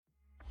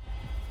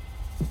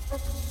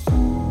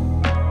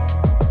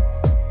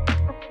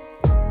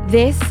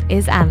This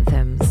is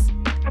Anthems.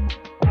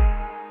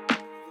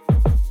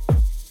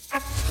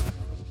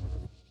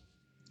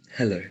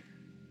 Hello,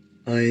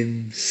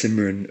 I'm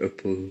Simran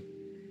Uppal,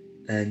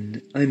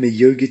 and I'm a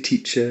yoga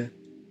teacher,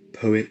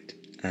 poet,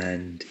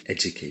 and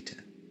educator.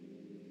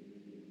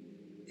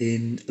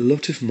 In a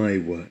lot of my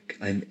work,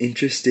 I'm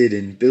interested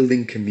in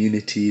building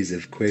communities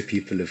of queer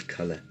people of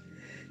colour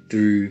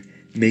through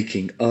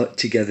making art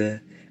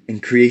together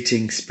and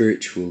creating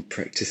spiritual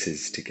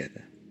practices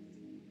together.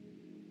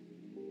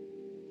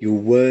 Your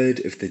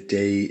word of the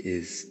day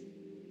is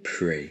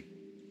pray.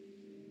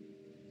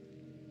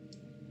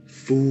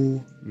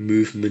 4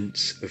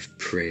 movements of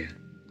prayer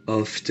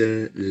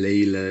after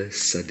Layla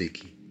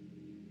Sadeghi.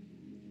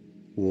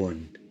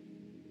 1.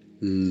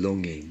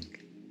 Longing.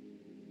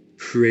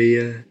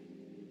 Prayer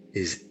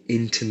is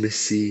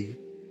intimacy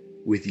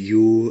with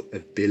your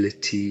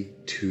ability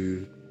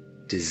to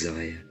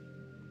desire.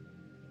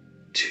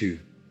 2.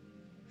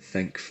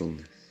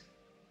 Thankfulness.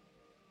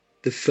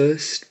 The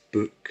first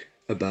book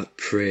about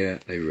prayer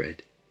I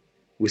read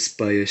was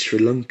by a Sri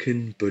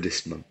Lankan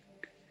Buddhist monk,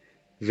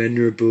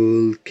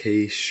 Venerable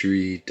K.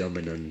 Sri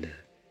Dhammananda,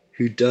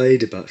 who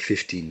died about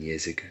 15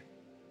 years ago.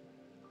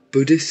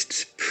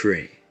 Buddhists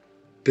pray,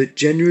 but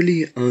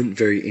generally aren't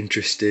very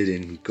interested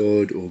in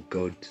God or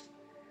gods,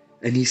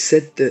 and he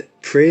said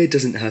that prayer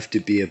doesn't have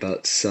to be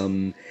about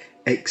some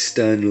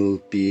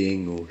external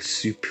being or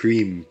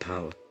supreme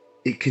power.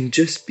 It can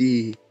just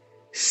be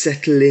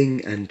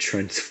settling and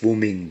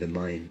transforming the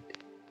mind.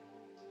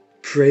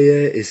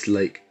 Prayer is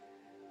like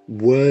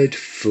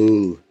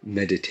wordful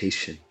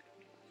meditation.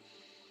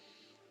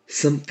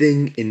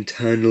 Something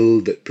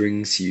internal that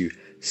brings you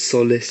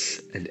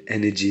solace and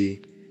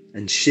energy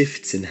and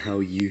shifts in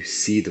how you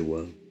see the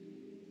world.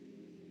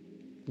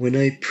 When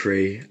I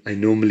pray, I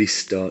normally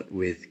start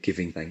with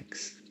giving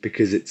thanks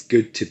because it's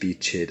good to be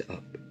cheered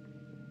up.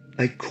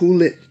 I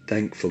call it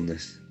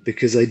thankfulness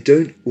because I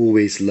don't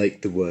always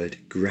like the word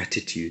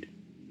gratitude.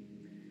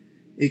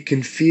 It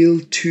can feel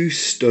too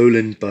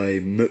stolen by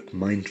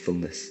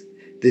mindfulness,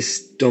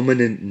 this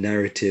dominant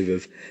narrative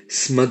of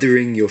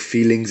smothering your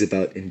feelings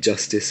about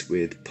injustice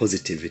with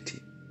positivity.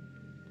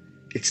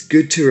 It's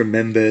good to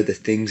remember the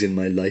things in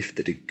my life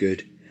that are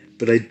good,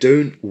 but I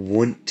don't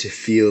want to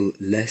feel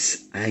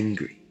less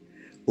angry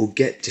or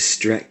get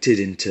distracted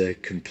into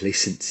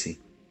complacency.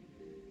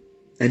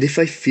 And if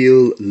I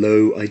feel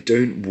low, I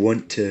don't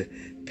want to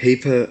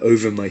paper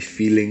over my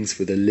feelings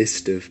with a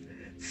list of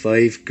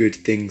 5 good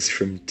things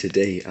from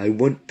today. I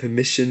want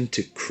permission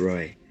to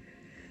cry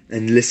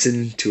and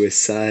listen to a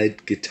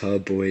sad guitar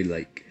boy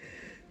like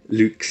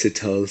Luke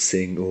Sital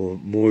sing, or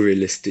more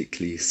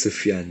realistically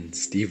Sufjan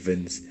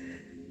Stevens,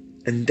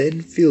 and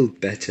then feel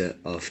better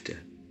after,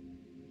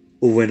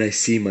 or when I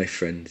see my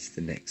friends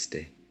the next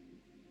day.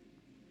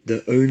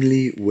 The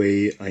only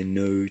way I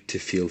know to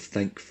feel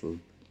thankful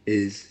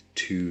is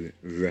to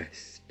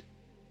rest.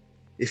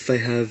 If I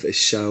have a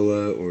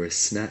shower or a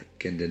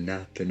snack and a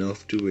nap and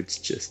afterwards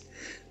just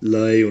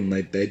lie on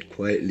my bed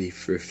quietly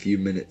for a few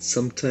minutes,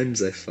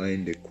 sometimes I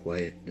find a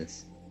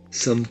quietness.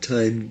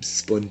 Sometimes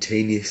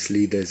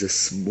spontaneously there's a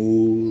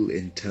small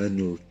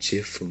internal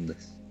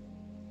cheerfulness.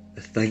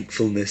 A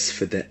thankfulness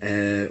for the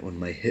air on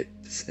my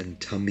hips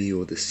and tummy,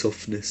 or the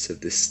softness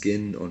of the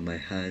skin on my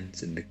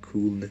hands and the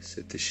coolness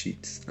of the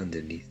sheets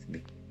underneath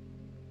me.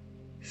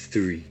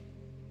 3.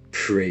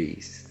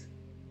 Praise.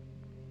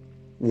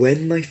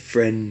 When my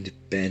friend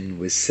Ben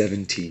was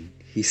 17,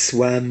 he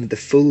swam the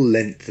full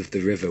length of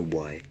the River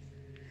Wye,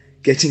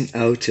 getting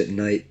out at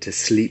night to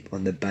sleep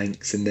on the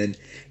banks and then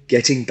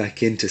getting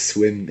back in to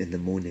swim in the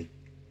morning.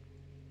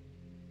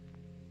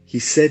 He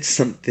said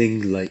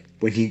something like,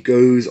 when he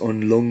goes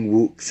on long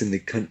walks in the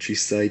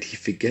countryside, he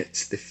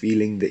forgets the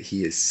feeling that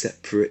he is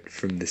separate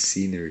from the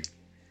scenery,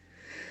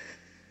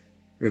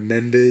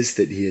 remembers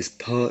that he is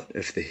part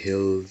of the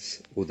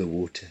hills or the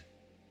water.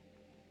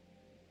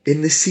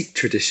 In the Sikh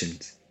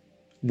traditions,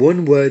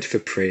 one word for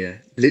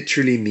prayer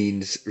literally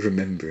means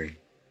remembering.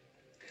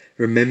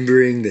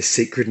 Remembering the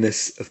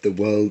sacredness of the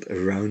world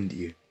around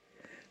you.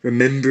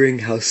 Remembering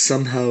how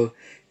somehow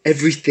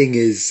everything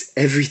is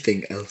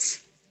everything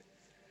else.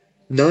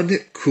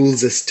 Nanak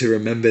calls us to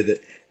remember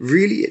that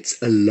really it's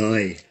a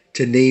lie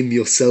to name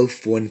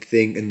yourself one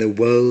thing and the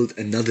world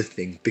another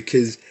thing,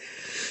 because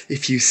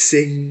if you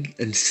sing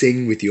and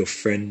sing with your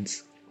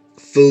friends,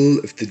 full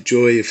of the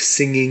joy of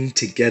singing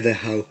together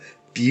how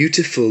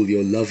beautiful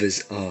your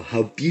lovers are,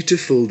 how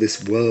beautiful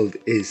this world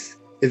is,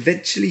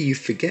 eventually you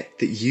forget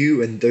that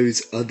you and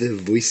those other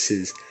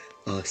voices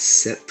are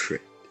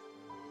separate.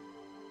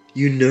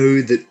 You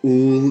know that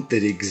all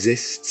that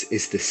exists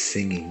is the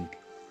singing.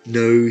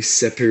 No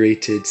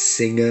separated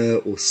singer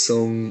or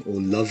song or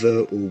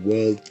lover or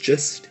world,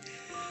 just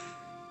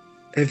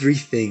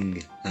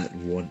everything at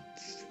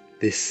once.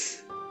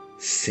 This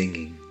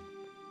singing.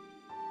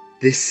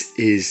 This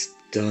is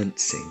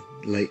dancing,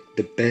 like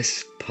the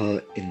best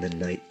part in the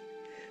night,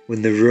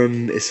 when the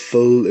room is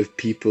full of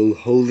people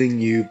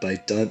holding you by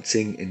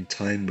dancing in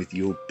time with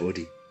your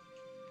body.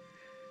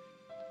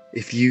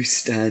 If you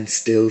stand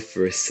still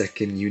for a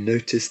second, you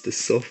notice the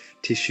soft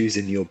tissues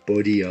in your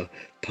body are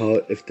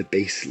part of the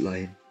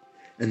baseline,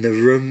 and the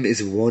room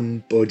is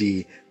one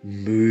body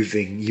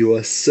moving. You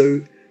are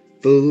so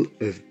full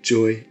of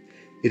joy.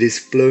 It is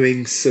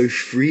flowing so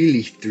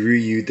freely through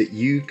you that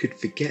you could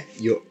forget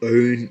your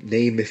own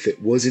name if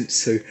it wasn't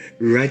so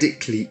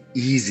radically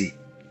easy.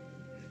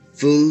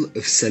 Full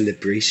of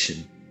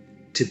celebration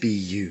to be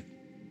you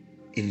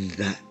in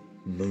that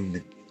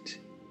moment.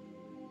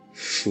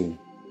 Full.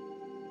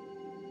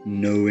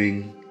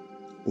 Knowing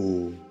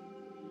all.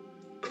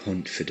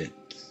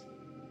 Confidence.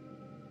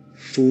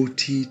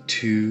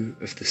 42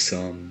 of the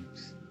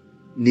Psalms,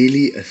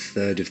 nearly a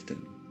third of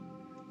them,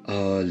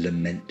 are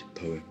lament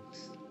poems.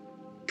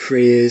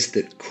 Prayers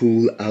that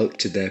call out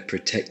to their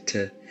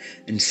protector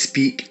and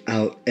speak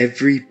out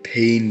every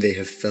pain they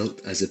have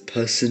felt as a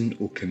person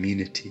or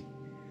community.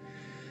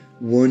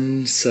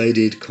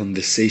 One-sided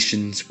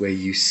conversations where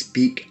you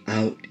speak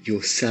out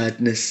your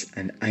sadness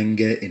and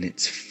anger in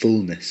its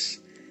fullness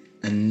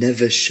and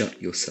never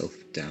shut yourself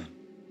down.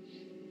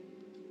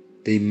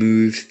 They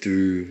move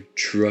through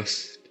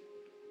trust.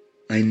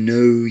 I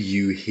know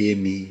you hear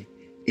me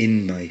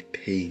in my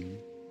pain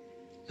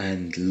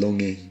and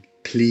longing.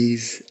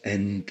 Please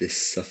end this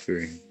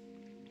suffering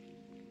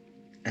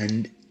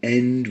and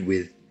end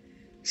with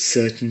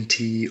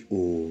certainty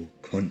or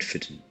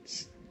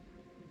confidence.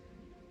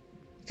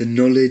 The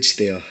knowledge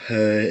they are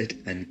heard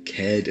and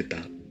cared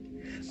about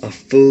are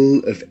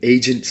full of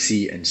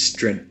agency and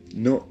strength,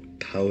 not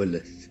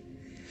powerless.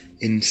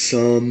 In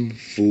Psalm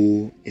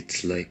 4,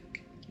 it's like,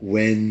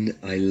 when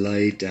I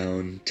lie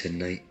down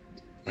tonight,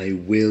 I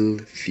will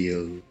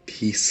feel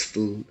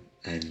peaceful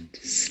and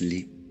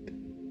sleep.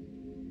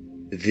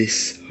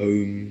 This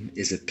home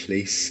is a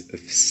place of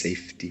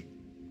safety.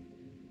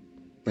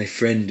 My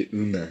friend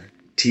Uma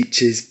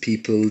teaches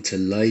people to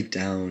lie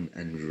down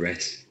and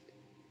rest.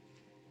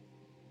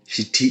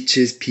 She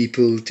teaches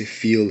people to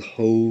feel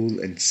whole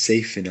and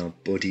safe in our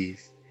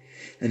bodies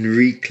and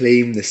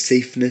reclaim the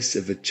safeness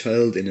of a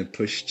child in a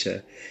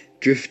pushchair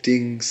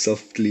drifting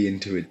softly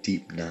into a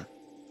deep nap.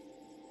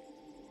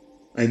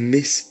 I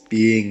miss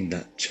being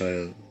that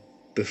child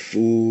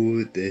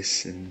before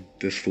this and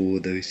before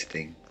those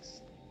things.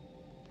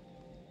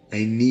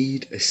 I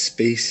need a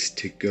space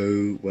to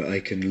go where I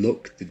can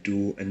lock the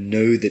door and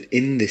know that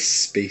in this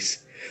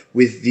space,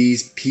 with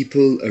these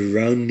people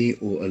around me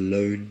or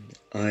alone,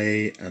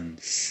 I am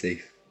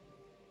safe.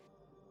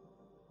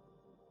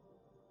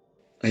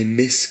 I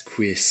miss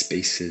queer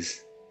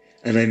spaces,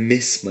 and I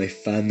miss my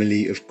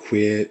family of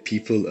queer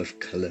people of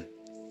colour.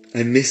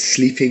 I miss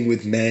sleeping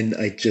with men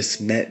I just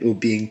met or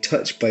being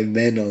touched by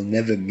men I'll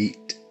never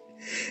meet.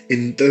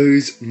 In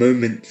those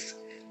moments,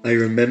 I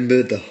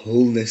remember the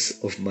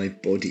wholeness of my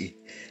body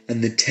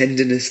and the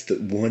tenderness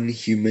that one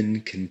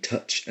human can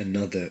touch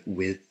another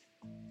with.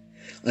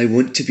 I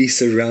want to be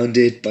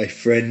surrounded by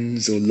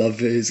friends or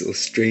lovers or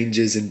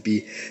strangers and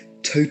be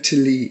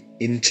totally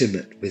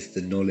intimate with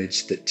the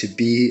knowledge that to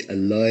be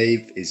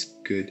alive is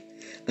good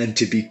and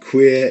to be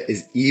queer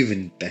is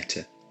even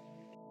better.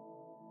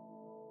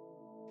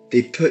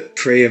 They put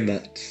prayer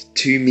mats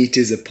 2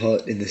 meters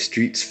apart in the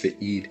streets for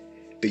Eid,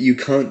 but you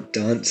can't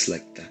dance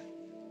like that.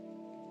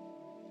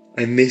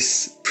 I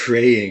miss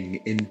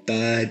praying in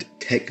bad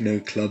techno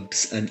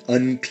clubs and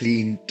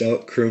unclean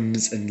dark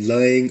rooms and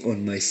lying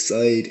on my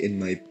side in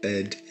my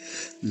bed,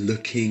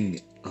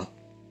 looking up.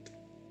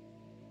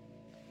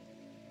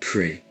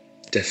 Pray,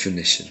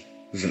 definition,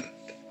 verb.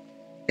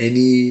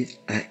 Any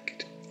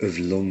act of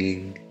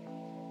longing,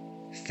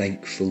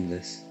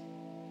 thankfulness,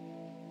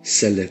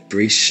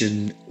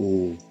 celebration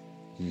or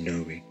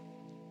knowing.